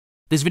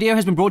This video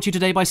has been brought to you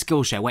today by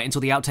Skillshare. Wait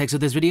until the outtakes of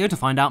this video to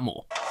find out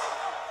more.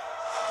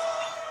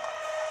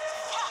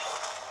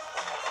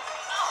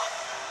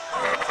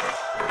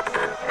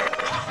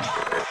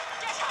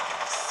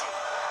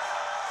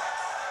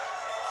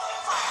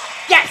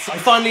 Yes! I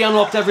finally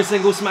unlocked every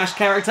single Smash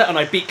character and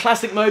I beat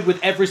Classic Mode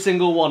with every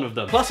single one of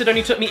them. Plus it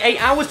only took me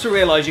 8 hours to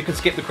realise you can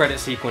skip the credit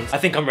sequence. I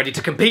think I'm ready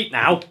to compete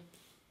now.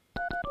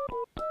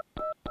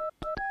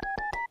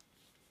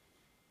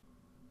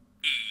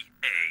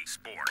 EA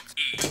Sports.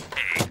 EA.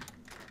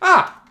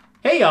 Ah!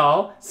 Hey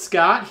y'all,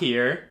 Scott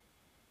here.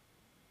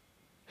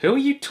 Who are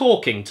you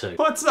talking to?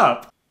 What's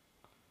up?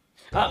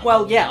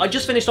 Well, yeah, I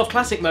just finished off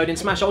Classic Mode in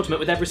Smash Ultimate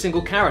with every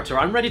single character.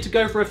 I'm ready to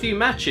go for a few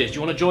matches. Do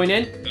you want to join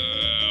in?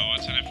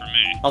 What's in it for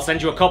me? I'll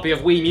send you a copy of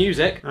Wii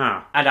Music.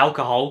 Ah. And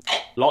alcohol.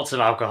 Lots of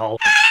alcohol.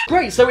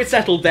 Great, so it's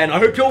settled then. I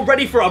hope you're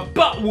ready for a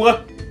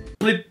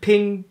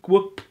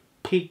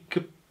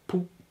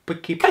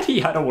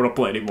Caddy, I don't want to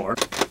play anymore.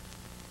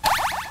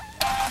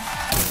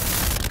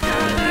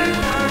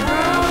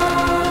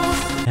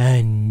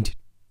 And...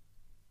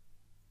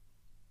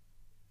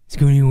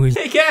 ScottTheWoz.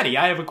 Hey Caddy,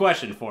 I have a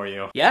question for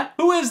you. Yeah?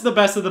 Who is the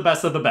best of the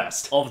best of the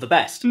best? Of the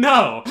best.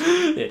 No!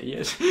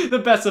 Idiot. The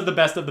best of the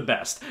best of the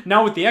best.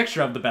 Now with the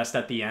extra of the best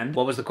at the end.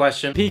 What was the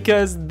question?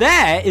 Because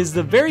that is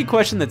the very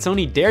question that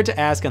Sony dared to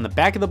ask on the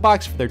back of the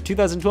box for their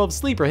 2012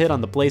 sleeper hit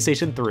on the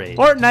PlayStation 3.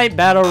 Fortnite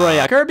Battle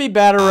Royale, Kirby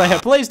Battle Royale,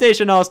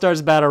 PlayStation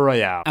All-Stars Battle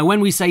Royale. And when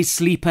we say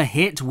sleeper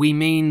hit, we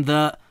mean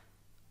that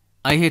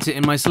I hit it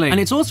in my sleep. And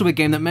it's also a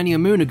game that many a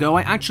moon ago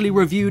I actually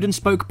reviewed and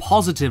spoke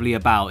positively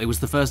about. It was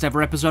the first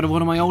ever episode of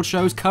one of my old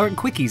shows, Current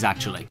Quickies,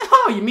 actually.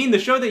 Oh, you mean the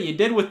show that you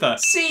did with the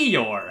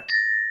Cyoar?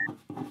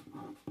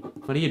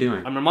 What are you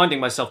doing? I'm reminding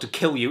myself to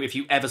kill you if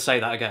you ever say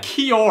that again.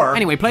 Cyoar.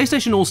 Anyway,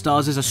 PlayStation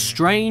All-Stars is a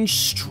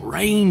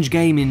strange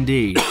game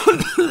indeed.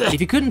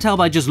 If you couldn't tell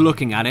by just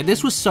looking at it,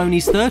 this was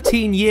Sony's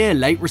 13-year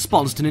late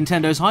response to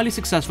Nintendo's highly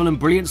successful and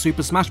brilliant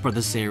Super Smash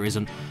Bros. Series,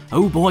 and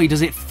oh boy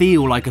does it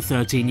feel like a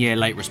 13-year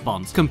late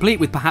response. Complete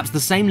with perhaps the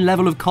same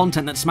level of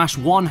content that Smash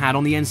 1 had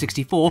on the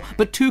N64,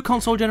 but 2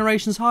 console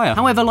generations higher.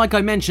 However, like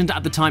I mentioned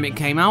at the time it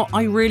came out,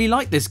 I really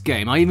liked this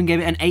game. I even gave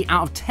it an 8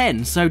 out of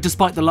 10, so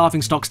despite the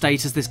laughingstock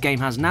status this game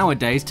has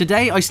nowadays,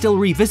 today I still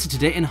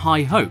revisited it in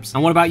high hopes.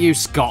 And what about you,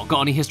 Scott?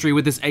 Got any history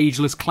with this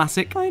ageless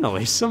classic?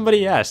 Finally,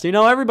 somebody asked. You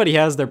know, everybody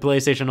has their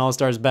PlayStation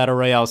All-Stars Battle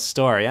Royale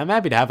story. I'm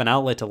happy to have an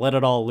outlet to let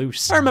it all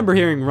loose. I remember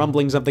hearing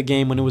rumblings of the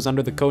game when it was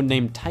under the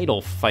codename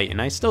Title Fight,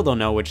 and I still don't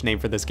know which name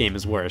for this game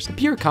is worse. The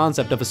pure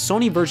concept of a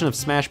Sony version of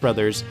Smash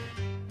Bros.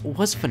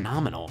 Was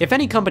phenomenal. If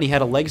any company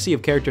had a legacy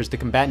of characters to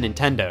combat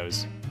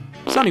Nintendo's,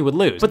 Sony would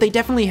lose, but they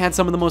definitely had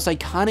some of the most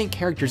iconic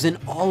characters in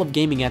all of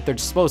gaming at their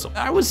disposal.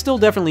 I was still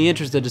definitely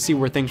interested to see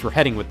where things were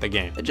heading with the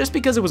game. Just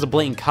because it was a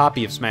blatant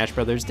copy of Smash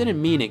Bros.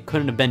 Didn't mean it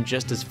couldn't have been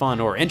just as fun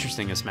or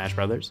interesting as Smash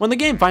Bros. When the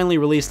game finally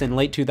released in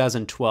late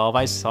 2012,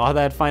 I saw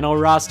that final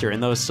roster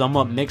and those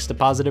somewhat mixed to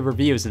positive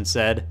reviews and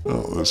said,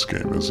 "Oh, this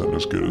game isn't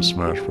as good as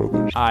Smash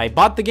Brothers." I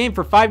bought the game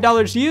for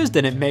 $5 used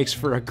and it makes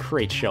for a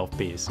great shelf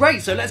piece.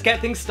 Great, so let's get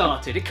things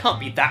started. It can't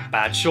be that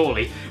bad,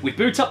 surely. We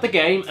boot up the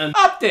game and...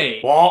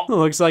 Update! What?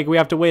 Looks like we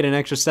have to wait an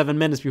extra 7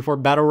 minutes before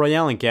Battle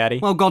Royale and Caddy.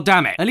 Well,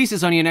 goddammit. At least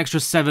it's only an extra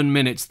 7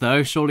 minutes,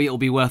 though. Surely it'll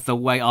be worth the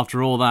wait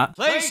after all that.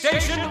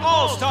 PlayStation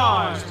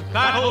All-Stars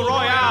Battle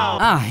Royale.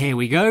 Ah, here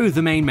we go,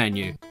 the main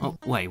menu. Oh,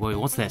 wait,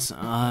 what's this?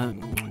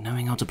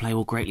 Knowing how to play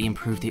will greatly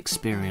improve the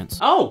experience.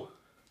 Oh!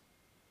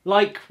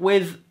 Like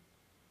with...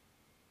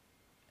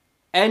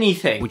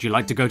 anything. Would you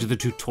like to go to the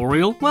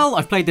tutorial? Well,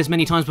 I've played this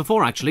many times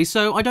before, actually,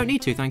 so I don't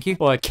need to, thank you.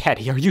 Well,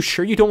 Caddy, are you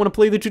sure you don't want to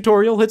play the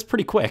tutorial? It's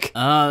pretty quick.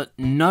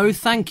 No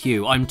thank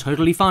you. I'm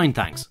totally fine,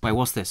 thanks. Wait,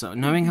 what's this?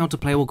 Knowing how to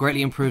play will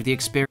greatly improve the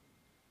experience.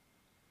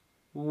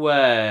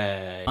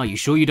 Wait. Are you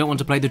sure you don't want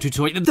to play the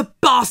tutorial? The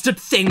bastard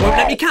thing won't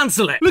let me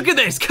cancel it! Look at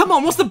this! Come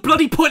on, what's the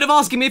bloody point of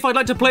asking me if I'd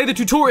like to play the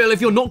tutorial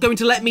if you're not going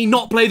to let me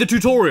not play the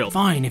tutorial?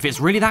 Fine, if it's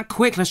really that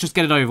quick, let's just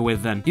get it over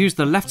with then. Use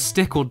the left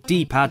stick or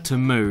D-pad to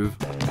move.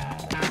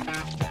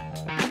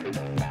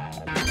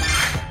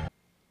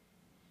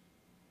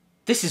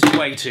 This is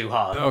way too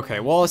hard. Okay,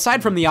 well,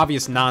 aside from the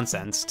obvious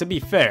nonsense, to be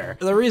fair,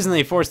 the reason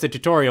they forced the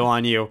tutorial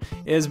on you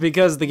is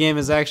because the game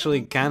is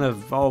actually kind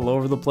of all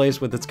over the place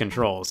with its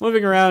controls.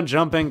 Moving around,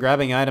 jumping,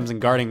 grabbing items, and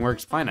guarding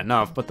works fine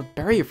enough, but the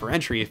barrier for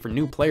entry for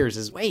new players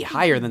is way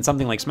higher than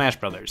something like Smash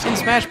Bros. In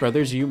Smash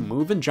Bros, you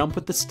move and jump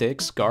with the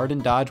sticks, guard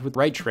and dodge with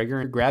right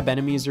trigger, and grab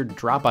enemies or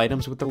drop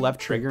items with the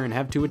left trigger and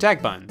have 2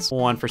 attack buttons.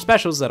 One for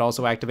specials that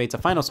also activates a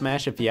final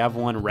smash if you have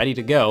one ready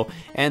to go,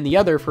 and the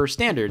other for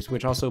standards,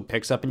 which also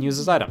picks up and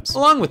uses items.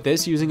 Along with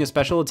this, using a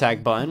special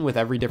attack button with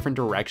every different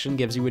direction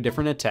gives you a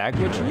different attack,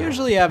 which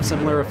usually have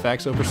similar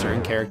effects over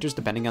certain characters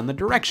depending on the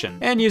direction.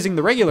 And using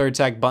the regular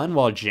attack button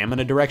while jamming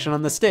a direction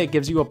on the stick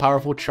gives you a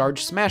powerful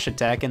charged smash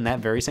attack in that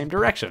very same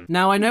direction.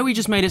 Now, I know we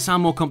just made it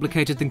sound more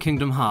complicated than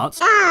Kingdom Hearts,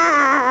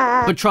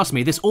 but trust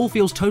me, this all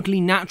feels totally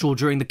natural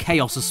during the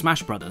chaos of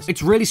Smash Bros.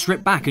 It's really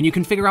stripped back and you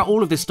can figure out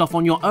all of this stuff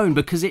on your own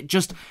because it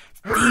just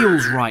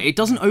feels right. It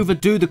doesn't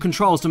overdo the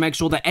controls to make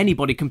sure that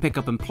anybody can pick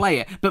up and play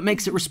it, but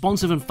makes it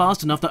responsive and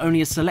fast enough that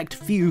only a select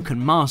few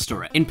can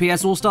master it. In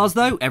PS All-Stars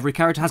though, every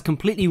character has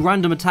completely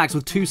random attacks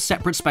with 2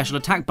 separate special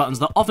attack buttons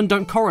that often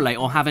don't correlate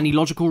or have any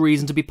logical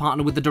reason to be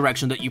partnered with the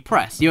direction that you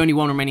press, the only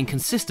one remaining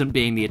consistent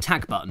being the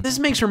attack button. This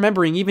makes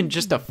remembering even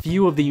just a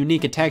few of the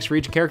unique attacks for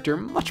each character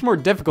much more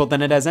difficult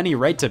than it has any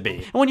right to be.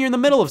 And when you're in the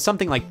middle of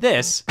something like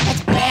this,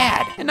 that's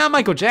bad. And not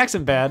Michael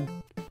Jackson bad.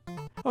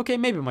 Okay,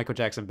 maybe Michael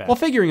Jackson bad. While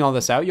figuring all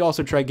this out, you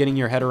also try getting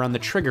your head around the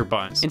trigger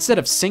buttons. Instead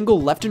of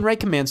single left and right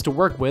commands to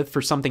work with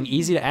for something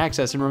easy to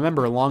access and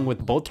remember along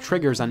with both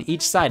triggers on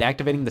each side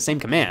activating the same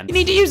command, you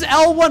need to use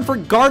L1 for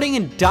guarding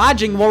and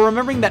dodging while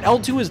remembering that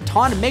L2 is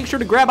taunt and make sure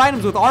to grab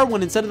items with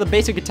R1 instead of the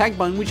basic attack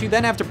button, which you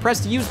then have to press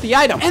to use the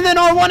item. And then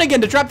R1 again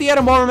to drop the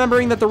item while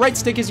remembering that the right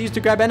stick is used to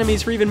grab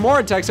enemies for even more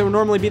attacks that would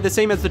normally be the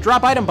same as the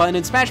drop item button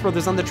in Smash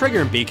Bros. On the trigger.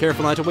 And be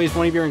careful not to waste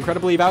one of your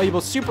incredibly valuable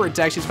super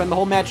attacks. You spend the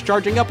whole match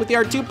charging up with the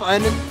R2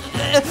 button and...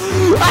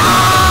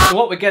 So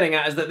what we're getting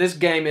at is that this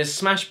game is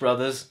Smash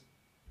Brothers,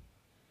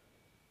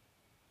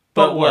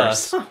 but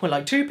worse. We're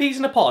like 2 peas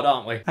in a pod,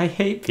 aren't we? I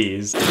hate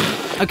peas.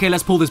 Okay,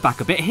 let's pull this back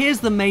a bit. Here's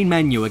the main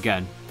menu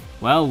again.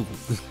 Well,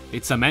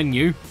 it's a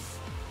menu.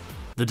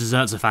 The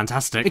desserts are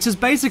fantastic. It's as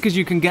basic as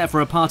you can get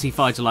for a party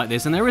fighter like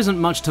this, and there isn't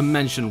much to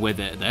mention with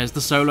it. There's the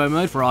solo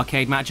mode for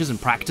arcade matches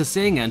and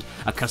practicing, and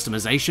a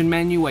customization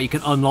menu where you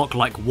can unlock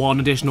like 1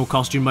 additional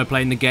costume by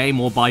playing the game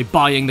or by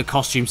buying the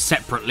costume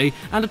separately,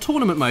 and a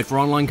tournament mode for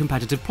online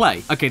competitive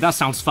play. Okay, that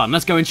sounds fun.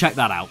 Let's go and check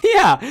that out.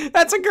 Yeah,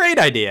 that's a great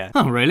idea.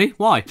 Oh, really?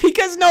 Why?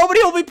 Because nobody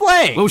will be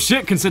playing. Well,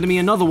 shit, consider me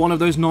another one of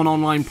those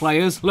non-online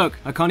players. Look,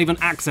 I can't even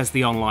access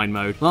the online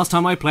mode. Last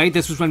time I played,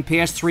 this was when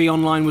PS3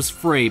 Online was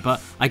free,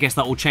 but I guess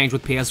that will change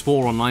with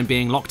PS4 Online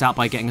being locked out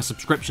by getting a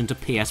subscription to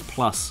PS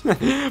Plus.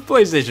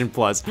 PlayStation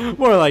Plus.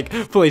 More like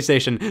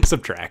PlayStation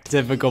Subtract.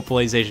 Typical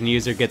PlayStation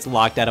user gets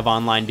locked out of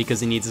online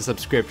because he needs a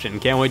subscription.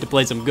 Can't wait to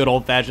play some good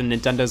old-fashioned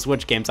Nintendo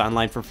Switch games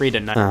online for free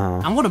tonight.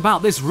 And what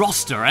about this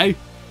roster, eh?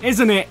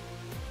 Isn't it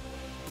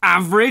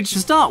average? To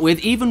start with,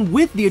 even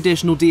with the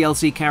additional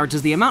DLC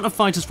characters, the amount of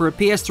fighters for a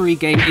PS3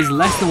 game is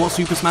less than what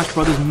Super Smash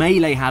Bros.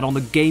 Melee had on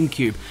the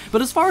GameCube.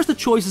 But as far as the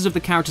choices of the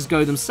characters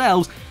go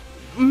themselves,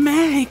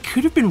 meh, it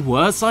could have been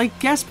worse, I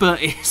guess,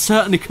 but it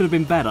certainly could have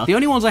been better. The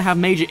only ones I have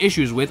major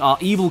issues with are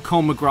Evil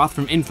Cole McGrath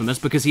from Infamous,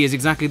 because he is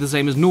exactly the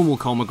same as normal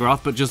Cole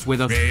McGrath, but just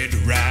with a red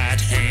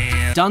right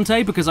hand.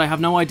 Dante, because I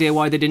have no idea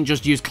why they didn't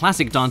just use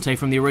classic Dante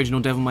from the original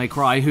Devil May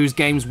Cry, whose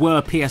games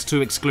were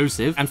PS2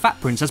 exclusive, and Fat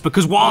Princess,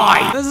 because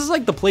why? This is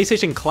like the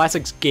PlayStation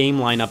Classics game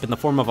lineup in the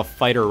form of a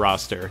fighter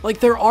roster. Like,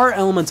 there are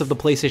elements of the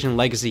PlayStation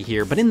legacy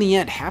here, but in the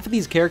end, half of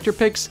these character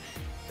picks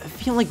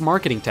feel like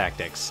marketing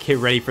tactics. Get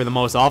ready for the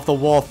most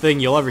off-the-wall thing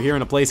you'll ever hear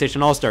in a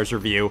PlayStation All-Stars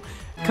review.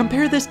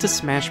 Compare this to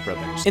Smash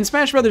Brothers. In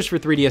Smash Brothers for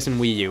 3DS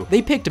and Wii U,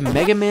 they picked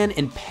Mega Man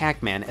and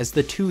Pac-Man as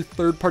the 2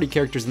 third-party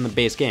characters in the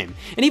base game.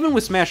 And even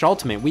with Smash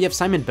Ultimate, we have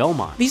Simon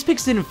Belmont. These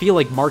picks didn't feel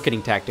like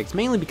marketing tactics,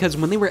 mainly because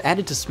when they were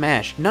added to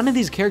Smash, none of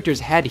these characters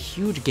had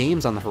huge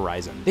games on the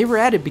horizon. They were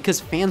added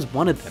because fans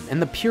wanted them,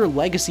 and the pure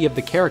legacy of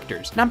the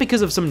characters, not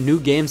because of some new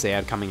games they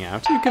had coming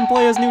out. You can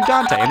play as new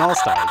Dante in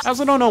All-Stars. I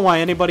also don't know why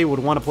anybody would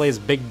want to play as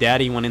Big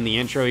Daddy when in the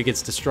intro he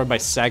gets destroyed by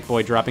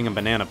Sackboy dropping a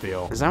banana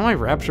peel. Is that why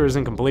Rapture is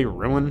in complete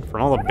ruin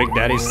from all the Big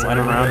Daddies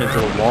sliding around into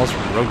the walls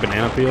from rogue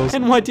banana peels?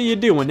 And what do you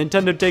do when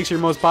Nintendo takes your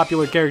most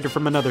popular character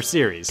from another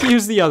series?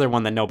 Use the other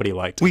one that nobody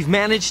liked. We've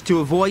managed to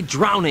avoid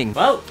drowning.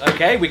 Well,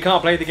 okay, we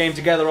can't play the game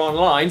together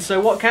online,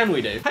 so what can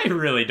we do? I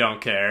really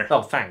don't care.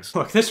 Oh, thanks.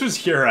 Look, this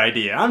was your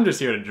idea. I'm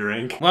just here to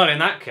drink. Well, in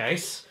that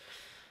case...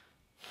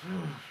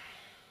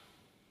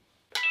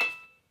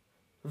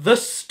 the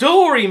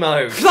story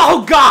mode!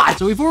 Oh god!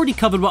 So we've already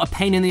covered what a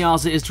pain in the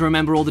arse it is to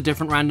remember all the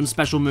different random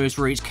special moves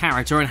for each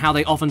character and how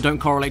they often don't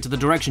correlate to the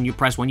direction you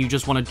press when you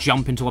just want to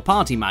jump into a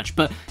party match,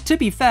 but to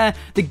be fair,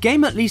 the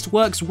game at least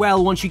works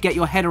well once you get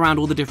your head around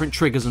all the different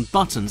triggers and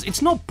buttons.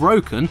 It's not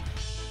broken.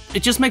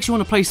 It just makes you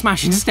want to play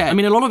Smash instead. I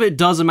mean, a lot of it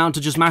does amount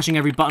to just mashing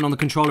every button on the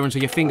controller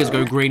until your fingers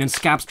go green and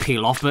scabs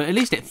peel off, but at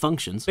least it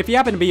functions. If you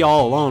happen to be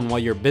all alone while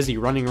you're busy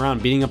running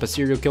around beating up a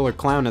serial killer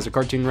clown as a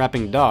cartoon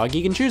rapping dog,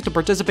 you can choose to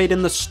participate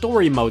in the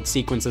story mode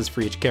sequences for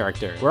each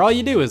character, where all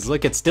you do is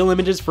look at still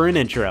images for an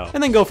intro,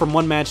 and then go from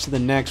one match to the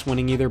next,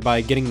 winning either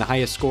by getting the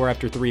highest score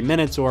after 3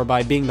 minutes or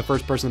by being the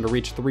first person to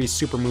reach 3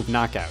 super move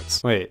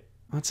knockouts. Wait.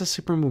 What's a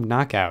super move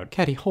knockout?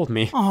 Caddy, hold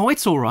me. Oh,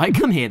 it's alright.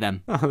 Come here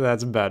then. Oh,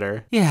 that's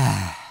better.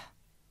 Yeah.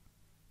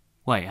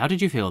 Wait, how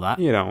did you feel that?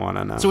 You don't want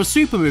to know. So a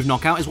super move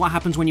knockout is what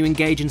happens when you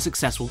engage in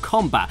successful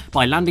combat.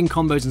 By landing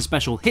combos and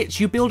special hits,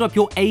 you build up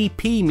your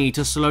AP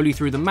meter slowly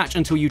through the match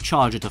until you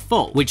charge it to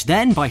full, which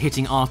then, by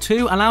hitting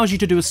R2, allows you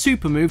to do a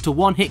super move to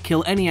one-hit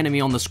kill any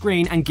enemy on the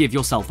screen and give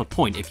yourself a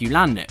point if you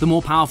land it. The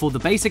more powerful the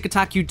basic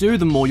attack you do,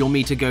 the more your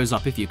meter goes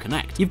up if you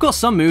connect. You've got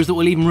some moves that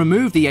will even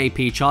remove the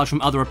AP charge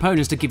from other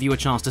opponents to give you a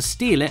chance to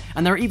steal it,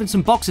 and there are even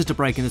some boxes to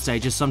break in the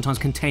stages, sometimes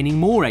containing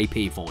more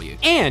AP for you.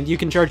 And you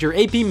can charge your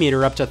AP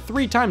meter up to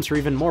 3 times for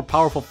even more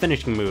powerful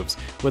finishing moves,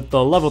 with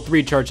the level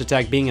 3 charge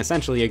attack being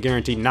essentially a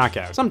guaranteed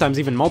knockout, sometimes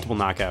even multiple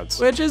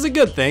knockouts, which is a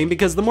good thing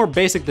because the more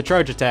basic the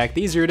charge attack,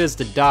 the easier it is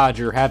to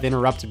dodge or have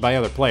interrupted by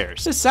other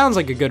players. This sounds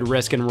like a good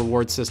risk and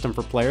reward system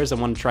for players that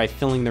want to try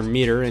filling their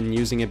meter and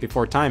using it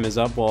before time is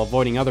up while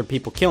avoiding other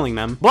people killing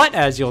them, but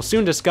as you'll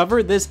soon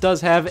discover, this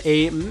does have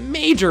a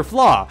major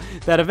flaw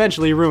that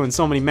eventually ruins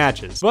so many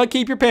matches. But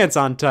keep your pants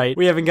on tight,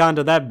 we haven't gotten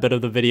to that bit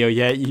of the video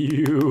yet,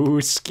 you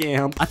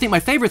scamp. I think my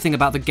favorite thing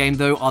about the game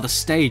though are the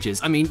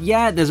stages. I mean,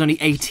 yeah, there's only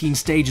 18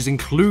 stages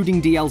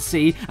including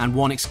DLC and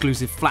one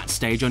exclusive flat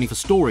stage only for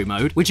story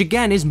mode, which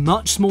again is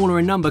much smaller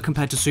in number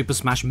compared to Super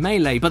Smash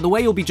Melee, but the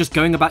way you'll be just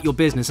going about your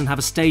business and have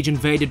a stage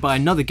invaded by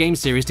another game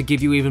series to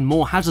give you even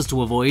more hazards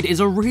to avoid is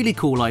a really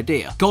cool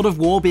idea. God of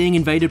War being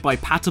invaded by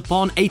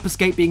Patapon, Ape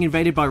Escape being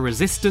invaded by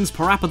Resistance,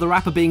 Parappa the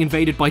Rapper being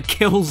invaded by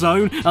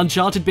Killzone,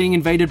 Uncharted being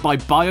invaded by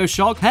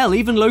Bioshock, hell,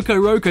 even Loco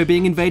Roco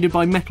being invaded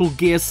by Metal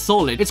Gear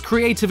Solid. It's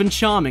creative and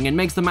charming and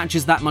makes the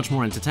matches that much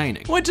more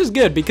entertaining. Which is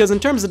good, because in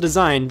terms of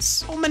design,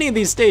 so many of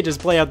these stages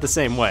play out the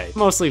same way.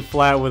 Mostly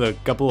flat with a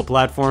couple of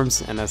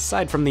platforms, and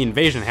aside from the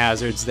invasion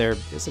hazards, there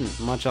isn't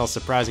much else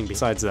surprising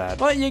besides that.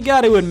 But you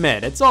gotta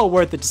admit, it's all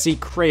worth it to see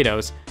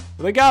Kratos,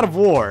 the God of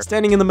War,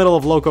 standing in the middle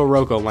of Loco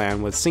Roco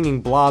land with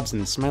singing blobs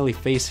and smiley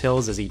face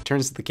hills as he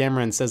turns to the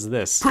camera and says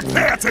this.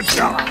 Prepare to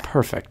die!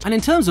 Perfect. And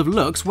in terms of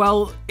looks,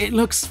 well, it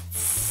looks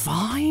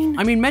fine.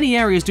 I mean, many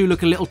areas do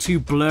look a little too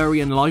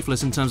blurry and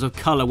lifeless in terms of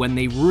color when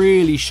they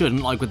really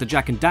shouldn't, like with the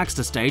Jak and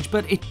Daxter stage,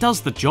 but it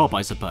does the job,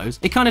 I suppose.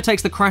 It kind of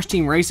takes the Crash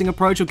Team Racing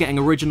approach of getting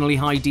originally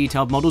high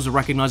detailed models of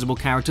recognizable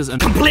characters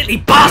and completely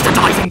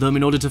bastardizing them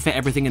in order to fit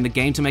everything in the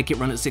game to make it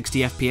run at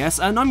 60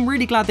 FPS, and I'm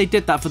really glad they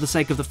did that for the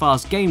sake of the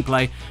fast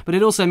gameplay, but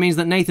it also means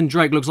that Nathan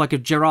Drake looks like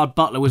if Gerard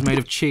Butler was made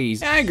of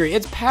cheese. I agree,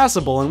 it's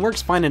passable and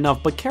works fine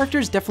enough, but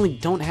characters definitely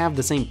don't have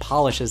the same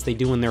polish as they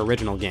do in their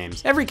original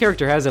games. Every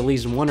character has at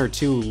least one or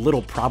two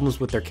little problems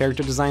with their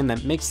character design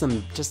that makes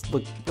them just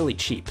look really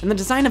cheap. And the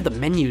design of the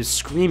menus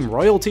scream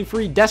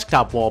royalty-free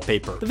desktop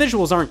wallpaper. The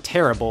visuals aren't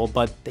terrible,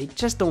 but they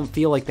just don't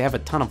feel like they have a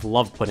ton of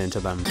love put into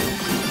them.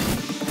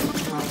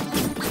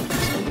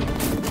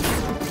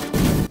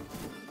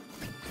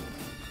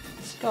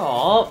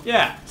 Scott?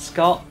 Yeah,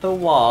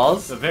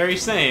 ScottTheWoz? the very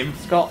same.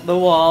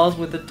 ScottTheWoz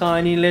with the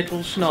tiny little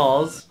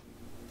schnoz?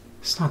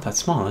 It's not that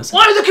small, is it?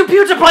 Why do the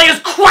computer players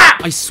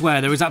crap? I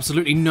swear, there is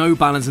absolutely no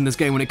balance in this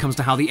game when it comes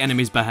to how the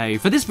enemies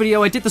behave. For this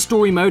video, I did the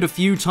story mode a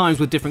few times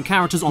with different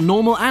characters on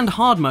normal and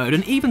hard mode,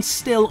 and even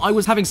still, I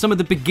was having some of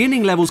the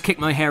beginning levels kick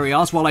my hairy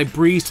ass while I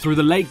breezed through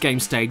the late game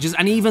stages,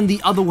 and even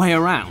the other way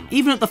around.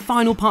 Even at the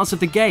final parts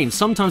of the game,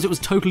 sometimes it was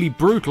totally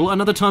brutal,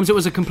 and other times it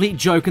was a complete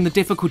joke and the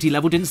difficulty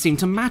level didn't seem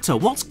to matter.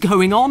 What's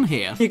going on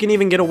here? You can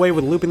even get away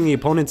with looping the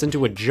opponents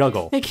into a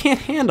juggle. They can't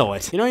handle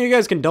it. You know, you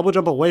guys can double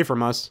jump away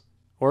from us,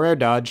 or air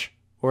dodge,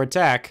 or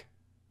attack,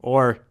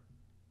 or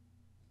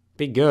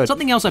be good.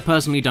 Something else I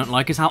personally don't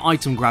like is how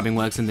item grabbing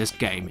works in this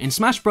game. In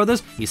Smash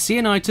Brothers, you see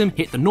an item,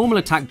 hit the normal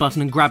attack button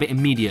and grab it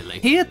immediately.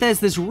 Here, there's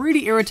this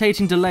really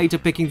irritating delay to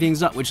picking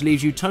things up which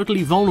leaves you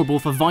totally vulnerable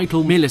for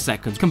vital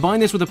milliseconds.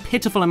 Combine this with a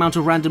pitiful amount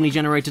of randomly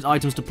generated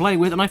items to play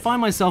with, and I find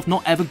myself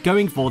not ever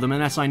going for them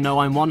unless I know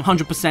I'm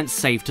 100%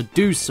 safe to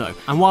do so.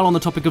 And while on the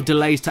topic of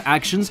delays to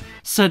actions,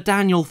 Sir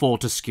Daniel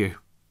Fortescue.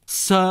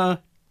 Sir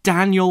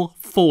Daniel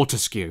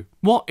Fortescue.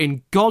 What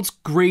in God's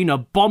green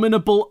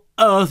abominable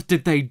earth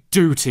did they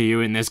do to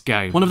you in this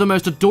game? One of the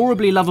most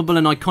adorably lovable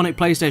and iconic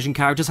PlayStation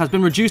characters has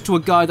been reduced to a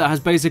guy that has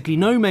basically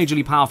no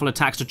majorly powerful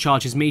attacks to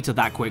charge his meter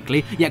that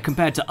quickly, yet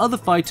compared to other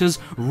fighters,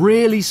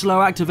 really slow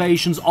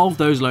activations of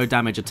those low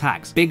damage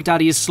attacks. Big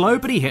Daddy is slow,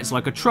 but he hits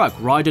like a truck.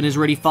 Raiden is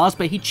really fast,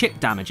 but he chip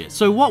damages.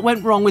 So what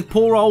went wrong with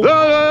poor old...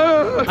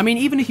 I mean,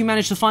 even if you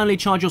manage to finally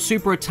charge your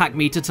super attack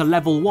meter to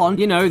level 1,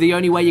 you know, the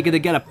only way you're gonna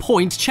get a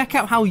point, check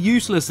out how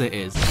useless it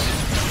is.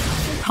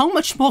 How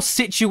much more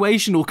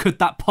situational could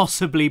that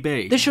possibly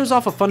be? This shows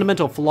off a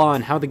fundamental flaw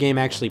in how the game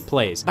actually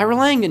plays. By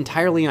relying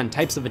entirely on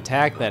types of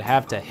attack that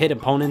have to hit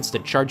opponents to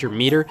charge your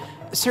meter,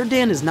 Sir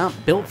Dan is not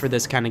built for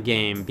this kind of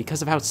game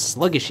because of how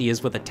sluggish he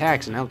is with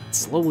attacks and how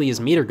slowly his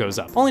meter goes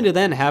up, only to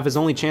then have his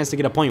only chance to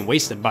get a point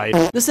wasted by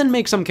it. This then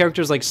makes some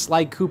characters like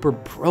Sly Cooper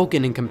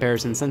broken in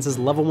comparison, since his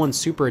level 1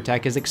 super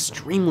attack is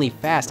extremely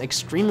fast,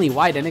 extremely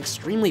wide, and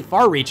extremely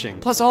far-reaching.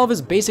 Plus, all of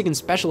his basic and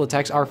special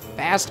attacks are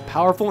fast,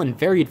 powerful, and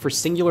varied for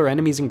singular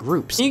enemies and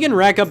groups. You can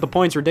rack up the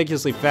points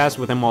ridiculously fast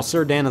with him while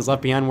Sir Dan is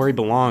left behind where he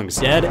belongs,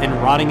 dead and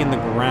rotting in the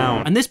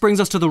ground. And this brings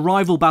us to the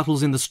rival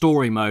battles in the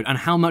story mode and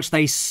how much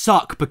they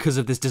suck because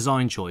of this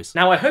design choice.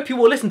 Now I hope you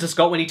all listened to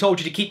Scott when he told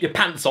you to keep your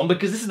pants on,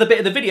 because this is the bit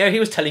of the video he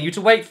was telling you to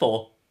wait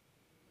for.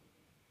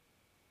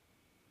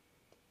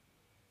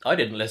 I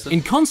didn't listen.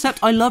 In concept,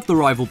 I love the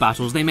rival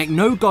battles. They make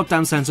no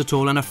goddamn sense at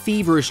all and are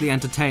feverishly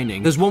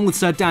entertaining. There's one with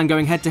Sir Dan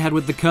going head to head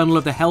with the Colonel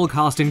of the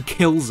Hellcast in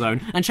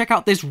Killzone, and check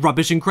out this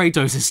rubbish in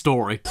Kratos'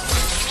 story.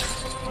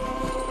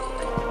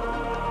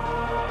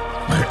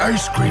 My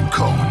ice cream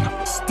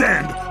cone.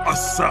 Stand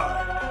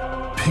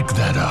aside. Pick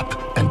that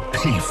up and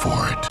pay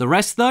for it. The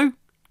rest, though?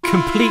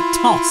 complete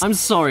toss. I'm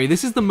sorry,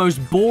 this is the most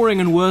boring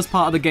and worst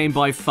part of the game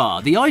by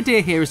far. The idea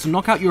here is to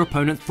knock out your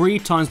opponent 3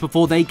 times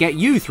before they get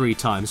you 3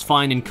 times,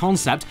 fine in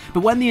concept,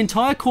 but when the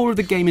entire core of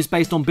the game is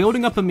based on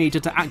building up a meter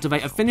to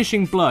activate a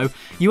finishing blow,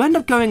 you end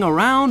up going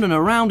around and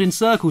around in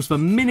circles for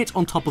minute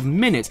on top of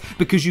minute,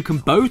 because you can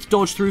both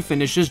dodge through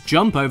finishers,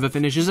 jump over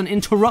finishers, and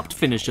interrupt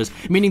finishers,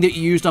 meaning that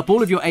you used up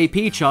all of your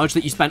AP charge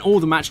that you spent all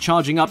the match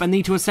charging up and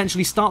need to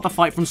essentially start the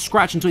fight from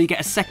scratch until you get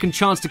a second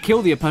chance to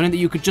kill the opponent that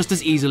you could just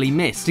as easily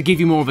miss. To give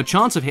you more of a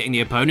chance of hitting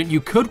the opponent,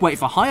 you could wait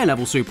for higher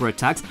level super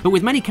attacks, but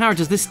with many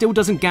characters this still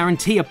doesn't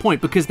guarantee a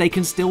point because they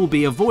can still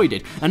be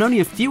avoided, and only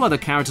a few other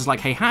characters like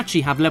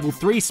Heihachi have level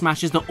 3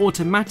 smashes that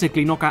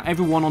automatically knock out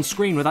everyone on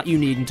screen without you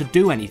needing to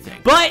do anything.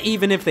 But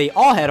even if they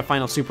all had a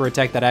final super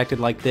attack that acted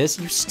like this,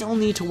 you still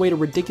need to wait a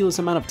ridiculous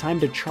amount of time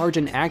to charge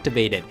and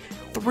activate it.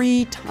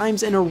 3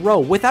 times in a row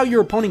without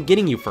your opponent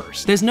getting you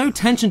first. There's no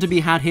tension to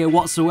be had here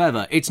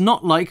whatsoever. It's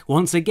not like,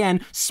 once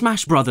again,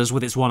 Smash Brothers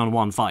with its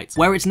one-on-one fights,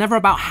 where it's never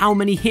about how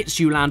many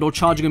hits you land or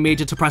charging a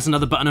meter to press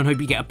another button and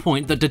hope you get a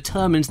point that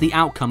determines the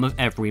outcome of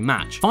every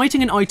match.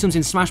 Fighting and items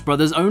in Smash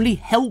Brothers only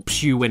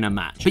helps you win a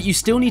match, but you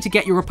still need to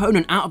get your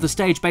opponent out of the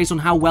stage based on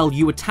how well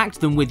you attacked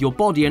them with your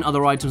body and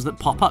other items that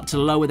pop up to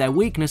lower their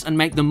weakness and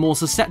make them more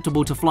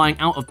susceptible to flying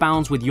out of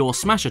bounds with your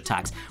smash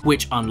attacks,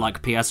 which,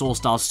 unlike PS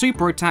All-Stars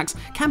super attacks,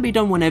 can be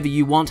done whenever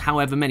you want,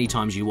 however many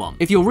times you want.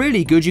 If you're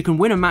really good, you can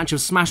win a match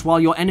of Smash while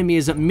your enemy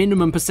is at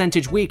minimum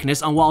percentage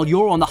weakness and while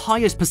you're on the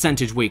highest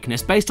percentage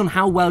weakness, based on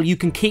how well you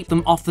can keep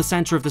them off the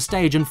center of the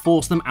stage and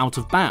force them out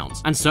of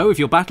bounds. And so if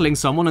you're battling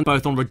someone and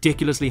both on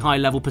ridiculously high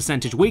level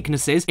percentage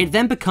weaknesses, it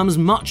then becomes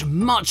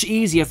much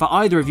easier for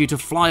either of you to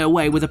fly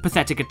away with a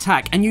pathetic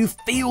attack, and you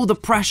feel the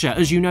pressure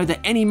as you know that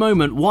any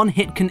moment one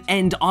hit can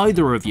end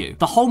either of you.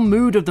 The whole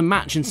mood of the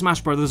match in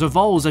Smash Brothers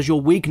evolves as your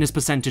weakness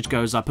percentage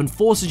goes up and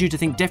forces you to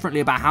think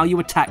differently about how you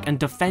attack and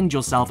defend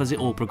yourself as it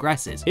all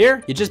progresses.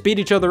 Here, you just beat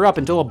each other up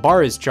until a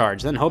bar is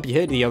charged, then hope you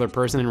hit the other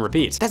person and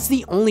repeats. That's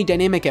the only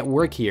dynamic at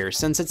work here,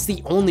 since it's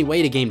the only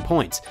way to gain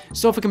points.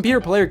 So if a computer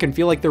player can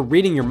feel like they're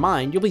reading your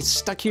mind, you'll be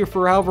stuck here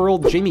for however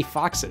old Jamie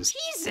Foxx is.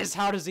 Jesus,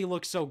 how does he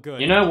look so good?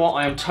 You know what?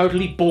 I am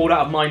totally bored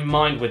out of my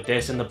mind with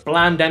this, and the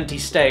bland, empty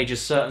stage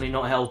is certainly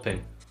not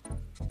helping.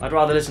 I'd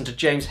rather listen to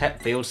James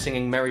Hetfield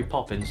singing Mary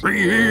Poppins.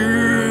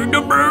 Bring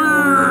the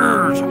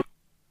bears!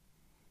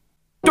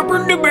 To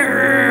bring the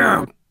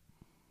bear!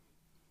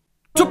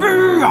 To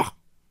bear!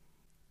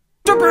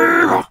 To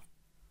bear!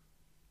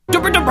 To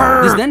be the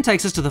bear! This then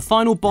takes us to the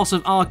final boss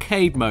of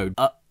arcade mode.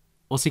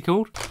 What's he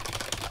called?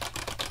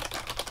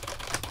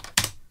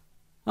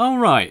 Oh,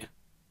 right.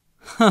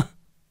 Huh.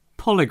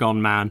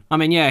 Polygon Man. I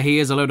mean, yeah, he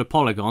is a load of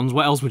polygons.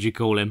 What else would you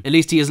call him? At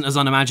least he isn't as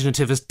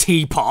unimaginative as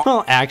Teapot.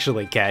 Well,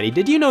 actually, Caddy,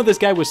 did you know this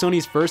guy was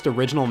Sony's first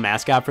original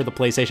mascot for the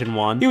PlayStation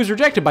 1? He was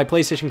rejected by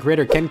PlayStation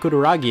creator Ken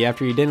Kutaragi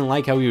after he didn't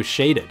like how he was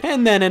shaded,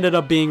 and then ended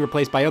up being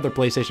replaced by other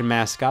PlayStation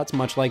mascots,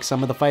 much like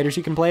some of the fighters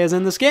you can play as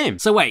in this game.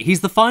 So wait, he's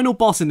the final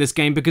boss in this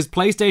game because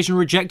PlayStation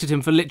rejected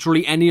him for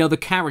literally any other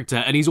character,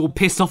 and he's all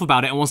pissed off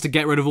about it and wants to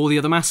get rid of all the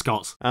other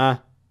mascots.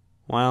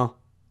 Well,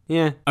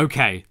 yeah.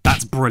 Okay,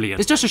 that's brilliant.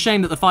 It's just a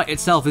shame that the fight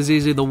itself is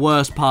easily the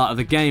worst part of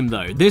the game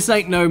though. This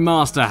ain't no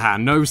Master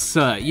Hand, no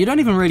sir. You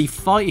don't even really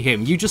fight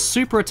him, you just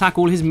super attack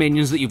all his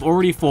minions that you've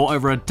already fought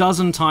over a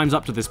dozen times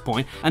up to this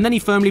point, and then he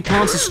firmly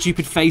plants his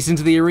stupid face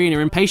into the arena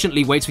and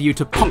patiently waits for you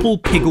to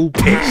piggle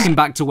him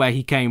back to where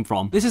he came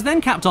from. This is then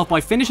capped off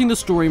by finishing the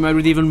story mode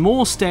with even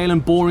more stale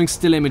and boring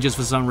still images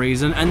for some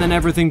reason, and then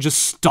everything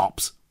just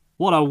stops.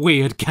 What a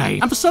weird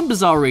game. And for some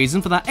bizarre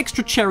reason, for that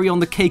extra cherry on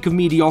the cake of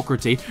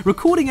mediocrity,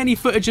 recording any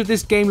footage of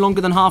this game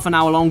longer than half an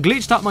hour long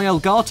glitched up my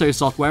Elgato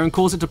software and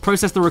caused it to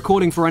process the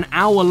recording for an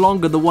hour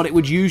longer than what it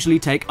would usually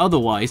take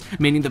otherwise,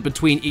 meaning that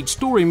between each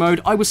story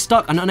mode, I was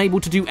stuck and unable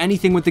to do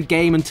anything with the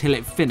game until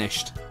it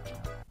finished.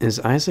 Is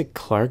Isaac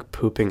Clarke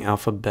pooping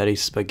alphabeti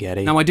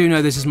spaghetti? Now I do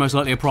know this is most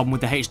likely a problem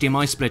with the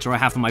HDMI splitter I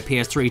have for my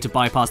PS3 to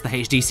bypass the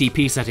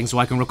HDCP settings so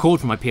I can record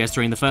from my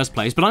PS3 in the first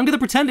place, but I'm gonna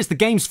pretend it's the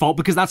game's fault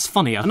because that's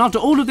funnier. And after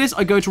all of this,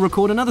 I go to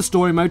record another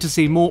story mode to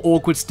see more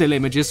awkward still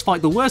images,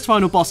 fight the worst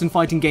final boss in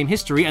fighting game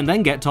history, and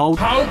then get told,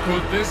 How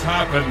could this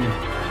happen?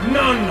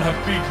 None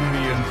have beaten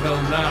me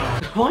until now.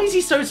 Why is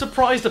he so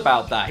surprised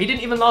about that? He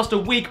didn't even last a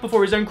week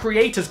before his own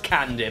creators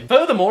canned him.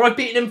 Furthermore, I've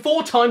beaten him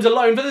 4 times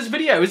alone for this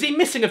video. Is he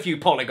missing a few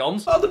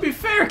polygons? Well, to be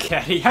fair,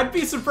 Caddy, I'd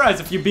be surprised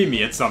if you beat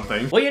me at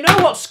something. Well, you know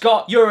what,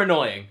 Scott? You're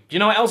annoying. Do you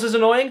know what else is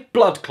annoying?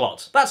 Blood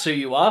Clot. That's who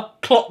you are.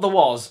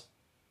 ScottTheWoz.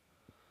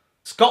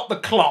 Scott the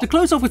Clot. To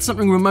close off with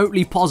something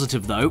remotely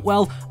positive though,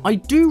 well, I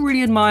do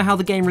really admire how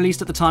the game released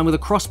at the time with a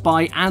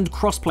cross-buy and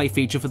cross-play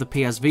feature for the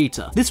PS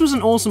Vita. This was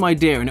an awesome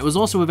idea, and it was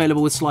also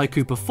available with Sly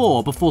Cooper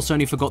 4 before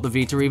Sony forgot the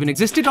Vita even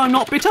existed. I'm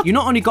not bitter. You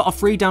not only got a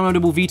free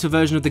downloadable Vita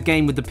version of the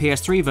game with the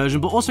PS3 version,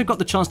 but also got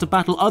the chance to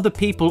battle other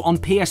people on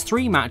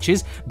PS3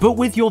 matches, but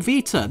with your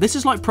Vita. This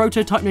is like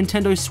prototype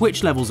Nintendo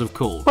Switch levels of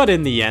cool. But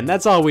in the end,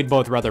 that's all we'd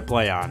both rather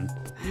play on.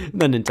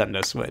 the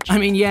Nintendo Switch. I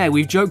mean, yeah,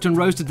 we've joked and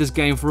roasted this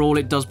game for all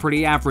it does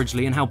pretty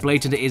averagely and how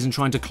blatant it is in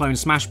trying to clone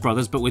Smash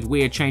Brothers, but with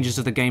weird changes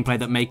to the gameplay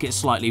that make it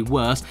slightly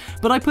worse,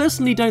 but I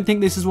personally don't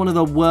think this is one of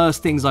the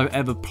worst things I've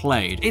ever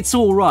played. It's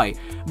alright,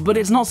 but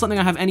it's not something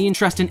I have any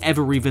interest in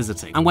ever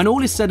revisiting. And when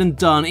all is said and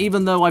done,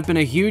 even though I've been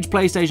a huge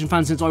PlayStation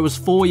fan since I was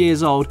 4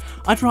 years old,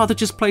 I'd rather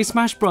just play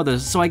Smash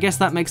Brothers, so I guess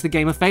that makes the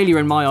game a failure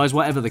in my eyes,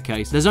 whatever the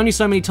case. There's only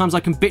so many times I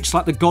can bitch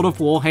slap the God of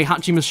War,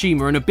 Heihachi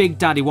Mishima, and a Big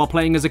Daddy while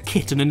playing as a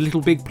kitten in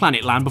Little Big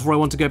Planet Land before I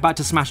want to go back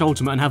to Smash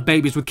Ultimate and have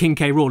babies with King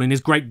K. Rool in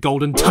his great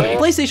golden tummy.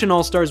 PlayStation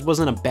All-Stars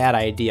wasn't a bad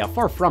idea,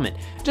 far from it.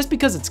 Just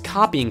because it's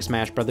copying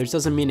Smash Brothers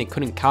doesn't mean it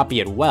couldn't copy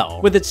it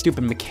well. With its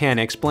stupid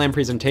mechanics, bland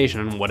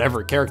presentation, and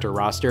whatever character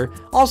roster,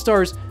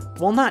 All-Stars,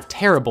 while not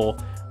terrible,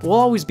 will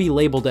always be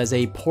labeled as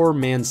a poor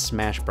man's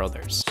Smash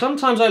Brothers.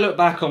 Sometimes I look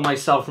back on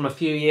myself from a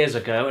few years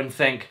ago and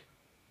think,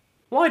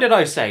 why did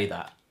I say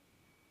that?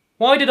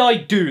 Why did I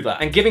do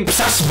that? And giving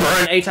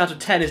an 8 out of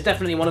 10 is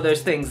definitely one of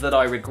those things that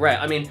I regret.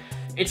 I mean,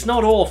 it's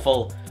not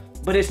awful,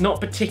 but it's not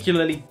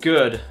particularly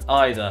good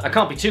either. I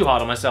can't be too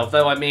hard on myself,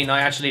 though. I mean, I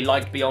actually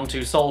liked Beyond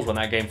Two Souls when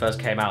that game first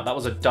came out. That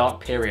was a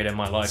dark period in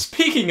my life.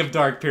 Speaking of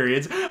dark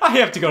periods, I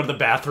have to go to the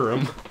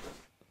bathroom.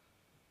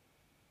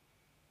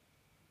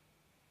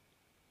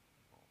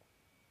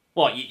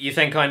 What, you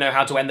think I know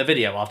how to end the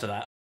video after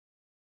that?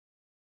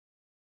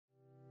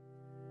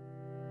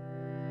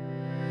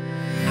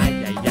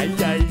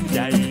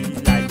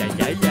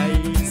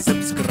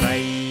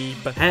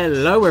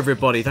 Hello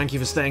everybody, thank you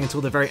for staying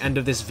until the very end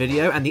of this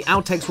video, and the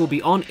outtakes will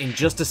be on in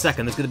just a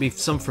second. There's going to be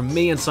some from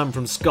me and some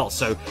from Scott,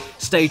 so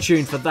stay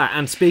tuned for that.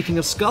 And speaking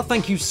of Scott,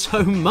 thank you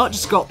so much,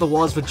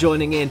 ScottTheWoz, for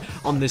joining in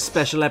on this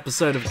special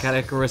episode of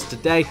Caddicarus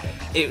today.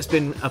 It's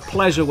been a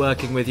pleasure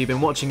working with you,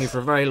 been watching you for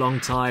a very long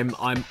time.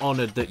 I'm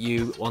honoured that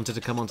you wanted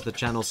to come onto the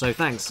channel, so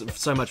thanks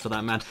so much for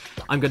that, man.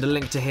 I'm going to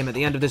link to him at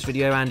the end of this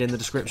video and in the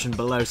description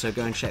below, so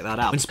go and check that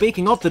out. And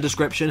speaking of the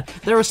description,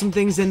 there are some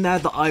things in there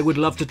that I would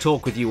love to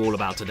talk with you all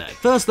about today.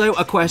 First though,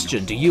 a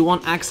question. Do you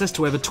want access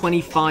to over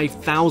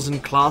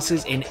 25,000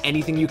 classes in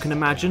anything you can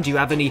imagine? Do you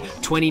have any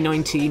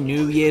 2019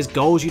 New Year's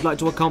goals you'd like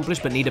to accomplish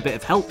but need a bit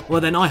of help?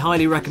 Well then I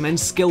highly recommend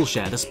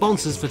Skillshare, the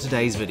sponsors for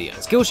today's video.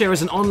 Skillshare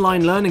is an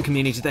online learning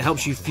community that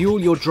helps you fuel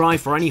your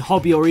drive for any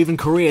hobby or even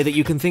career that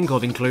you can think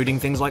of, including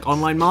things like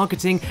online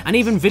marketing and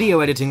even video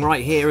editing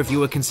right here if you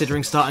were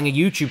considering starting a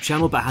YouTube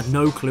channel but had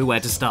no clue where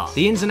to start.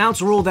 The ins and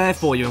outs are all there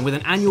for you, and with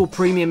an annual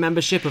premium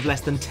membership of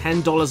less than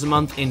 $10 a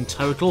month in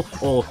total,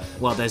 or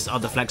well, there's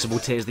other flexible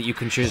tiers that you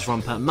can choose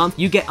from per month,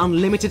 you get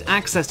unlimited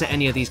access to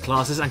any of these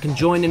classes and can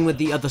join in with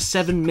the other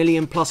 7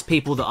 million plus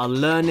people that are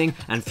learning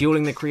and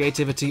fueling the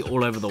creativity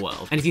all over the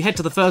world. And if you head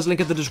to the first link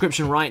in the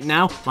description right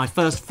now, my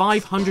first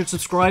 500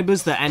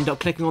 subscribers that end up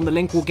clicking on the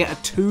link will get a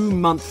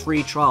 2-month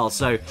free trial.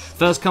 So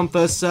first come,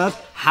 first serve.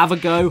 Have a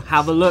go,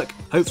 have a look.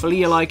 Hopefully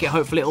you like it,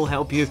 hopefully it'll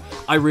help you.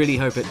 I really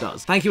hope it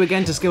does. Thank you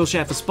again to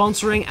Skillshare for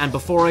sponsoring, and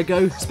before I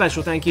go,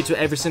 special thank you to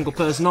every single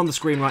person on the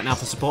screen right now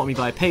for supporting me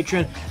via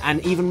Patreon,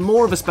 and even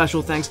more of a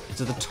special thanks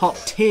to the top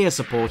tier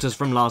supporters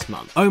from last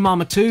month.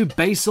 Omar2,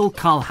 Basil,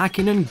 Carl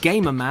Hakkinen,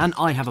 Gamerman,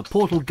 I Have a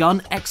Portal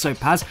Gun,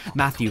 Exopaz,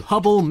 Matthew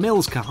Hubble,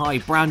 Mills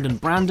Kahai,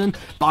 Brandon,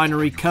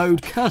 Binary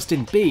Code,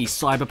 Kirsten B,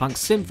 Cyberpunk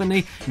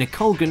Symphony,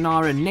 Nicole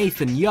Gennara,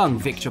 Nathan Young,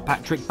 Victor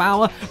Patrick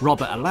Bauer,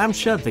 Robert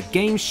Alamsha, The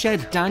Game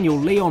Shed, Daniel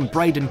Leon,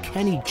 Braden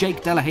Kenny,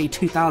 Jake Delahaye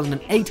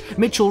 2008,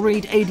 Mitchell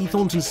Reed, A.D.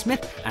 Thornton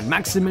Smith, and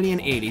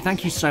Maximilian Ely.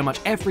 Thank you so much,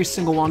 every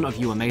single one of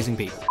you amazing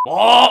people.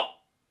 What?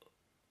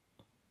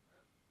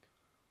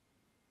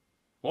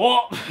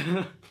 What?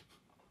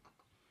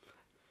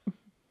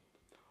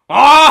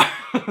 Ah!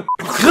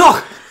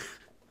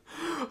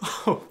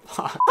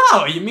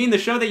 Oh, you mean the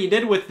show that you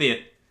did with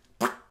the...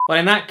 Well,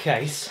 in that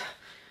case...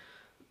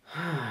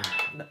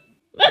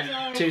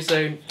 Too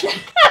soon.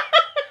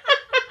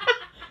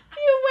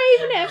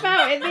 Waving it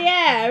about in the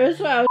air as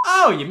well.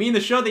 Oh, you mean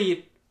the show that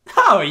you...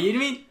 Oh, you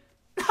mean...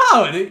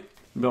 Oh,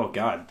 oh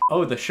God.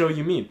 Oh, the show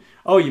you mean.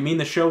 Oh, you mean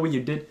the show where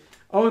you did...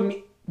 Oh,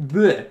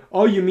 bleh.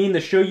 Oh, you mean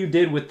the show you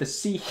did with the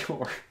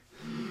Cyoar.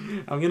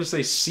 I'm gonna say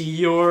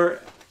Cyoar.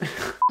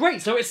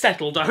 Great, so it's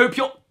settled. I hope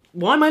you're...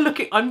 Why am I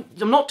looking... I'm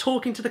not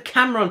talking to the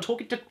camera, I'm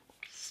talking to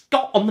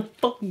Scott on the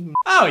phone.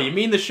 Oh, you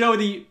mean the show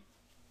that you...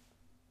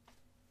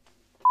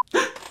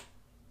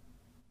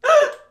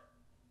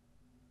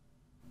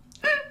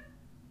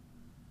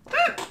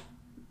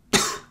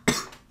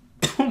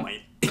 Oh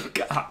my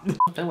God.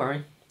 Don't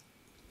worry.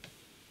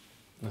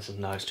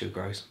 No, it's too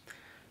gross.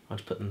 I'll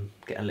just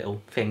get a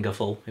little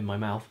fingerful in my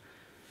mouth.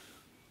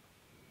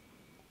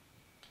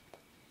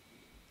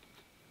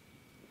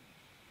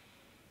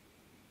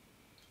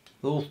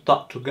 They're all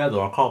stuck together,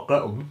 I can't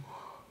get them.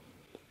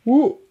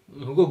 What?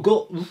 I've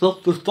got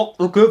stuff to stuck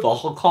together,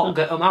 I can't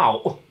get them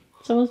out.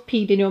 Someone's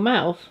peed in your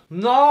mouth.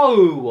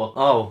 No!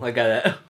 Oh, I get it.